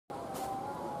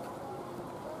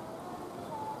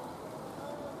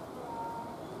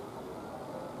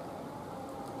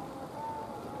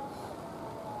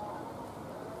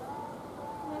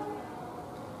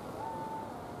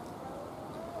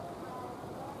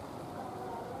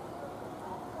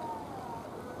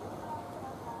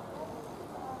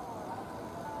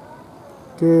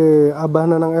Oke, Abah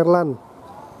Nanang Erlan,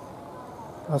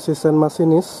 asisten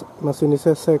masinis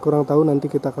saya kurang tahu, nanti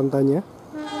kita akan tanya.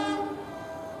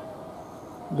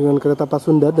 Dengan kereta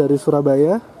Pasundan dari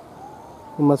Surabaya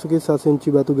memasuki stasiun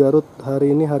Cibatu Garut.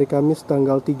 Hari ini hari Kamis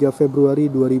tanggal 3 Februari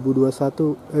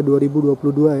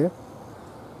 2022 ya.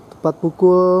 Tepat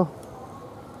pukul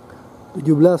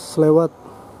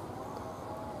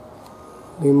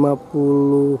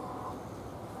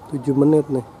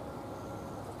 17:57 nih.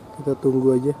 Kita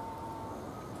tunggu aja.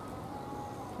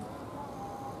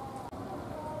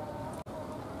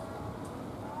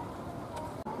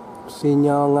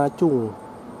 Sinyal ngacung.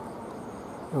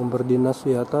 Yang berdinas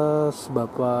di atas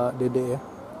Bapak Dede ya.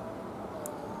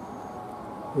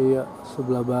 Iya,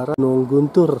 sebelah barat Gunung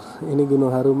Guntur, ini Gunung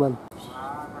Haruman. Naik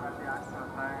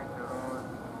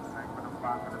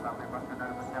penumpang kereta api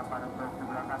Pasundan bersiapan untuk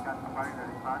diberangkatkan kembali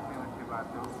dari stasiun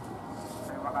Cibatu.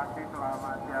 Terima kasih,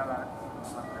 selamat jalan.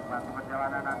 Menikmati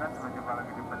perjalanan Anda, sampai jumpa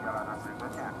lagi di perjalanan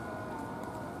berikutnya.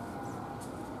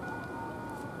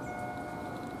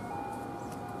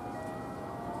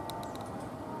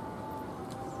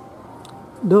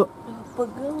 Dok,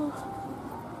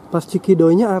 pas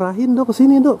Cikidoynya arahin dok ke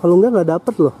sini dok, kalau nggak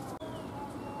dapet loh.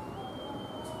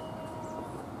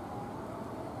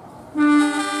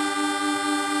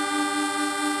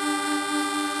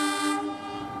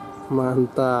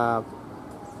 Mantap.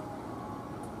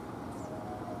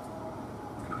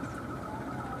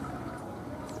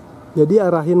 Jadi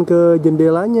arahin ke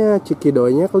jendelanya,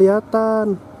 Cikidoynya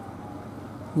kelihatan.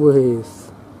 Wes.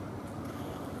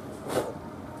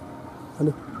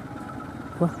 Aduh.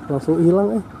 Wah, langsung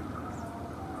hilang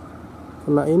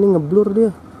Kena ini ngeblur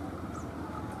dia.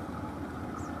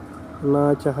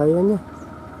 Kena cahayanya.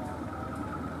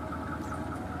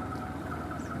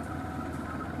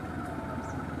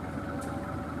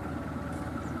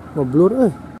 Ngeblur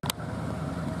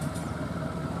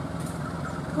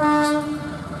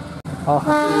Oh.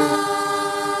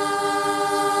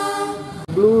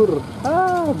 Blur.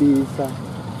 Bisa.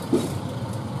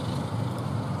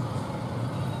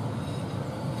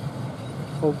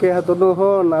 Oke, hatur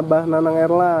nuhun Abah Nanang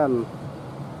Erlan.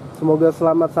 Semoga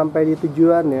selamat sampai di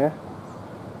tujuan ya.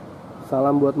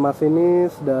 Salam buat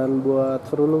masinis dan buat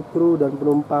seluruh kru dan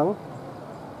penumpang.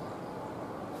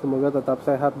 Semoga tetap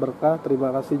sehat berkah.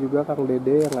 Terima kasih juga Kang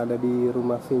Dede yang ada di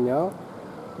rumah sinyal,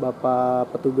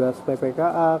 Bapak petugas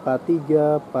PPKA, K3,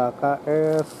 Pak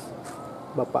KS,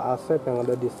 Bapak Asep yang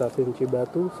ada di stasiun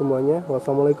Cibatu, semuanya.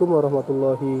 Wassalamualaikum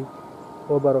warahmatullahi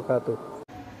wabarakatuh.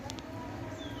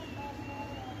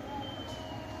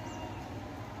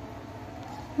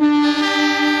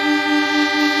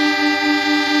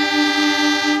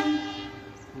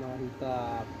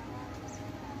 Mantap.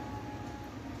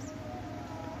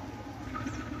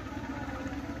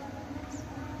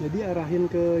 Jadi arahin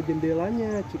ke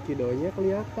jendelanya, Cikidoynya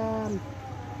kelihatan.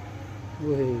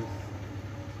 Wih.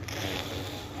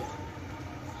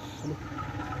 Aduh.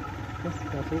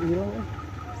 Langsung hilang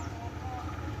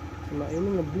Kena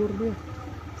ini ngeblur dia.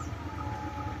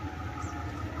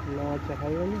 Kena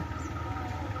cahayanya.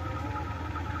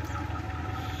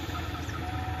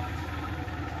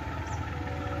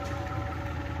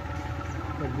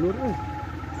 Ngeblur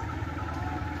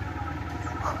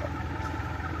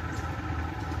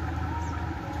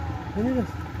Ini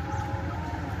guys.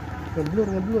 Ngeblur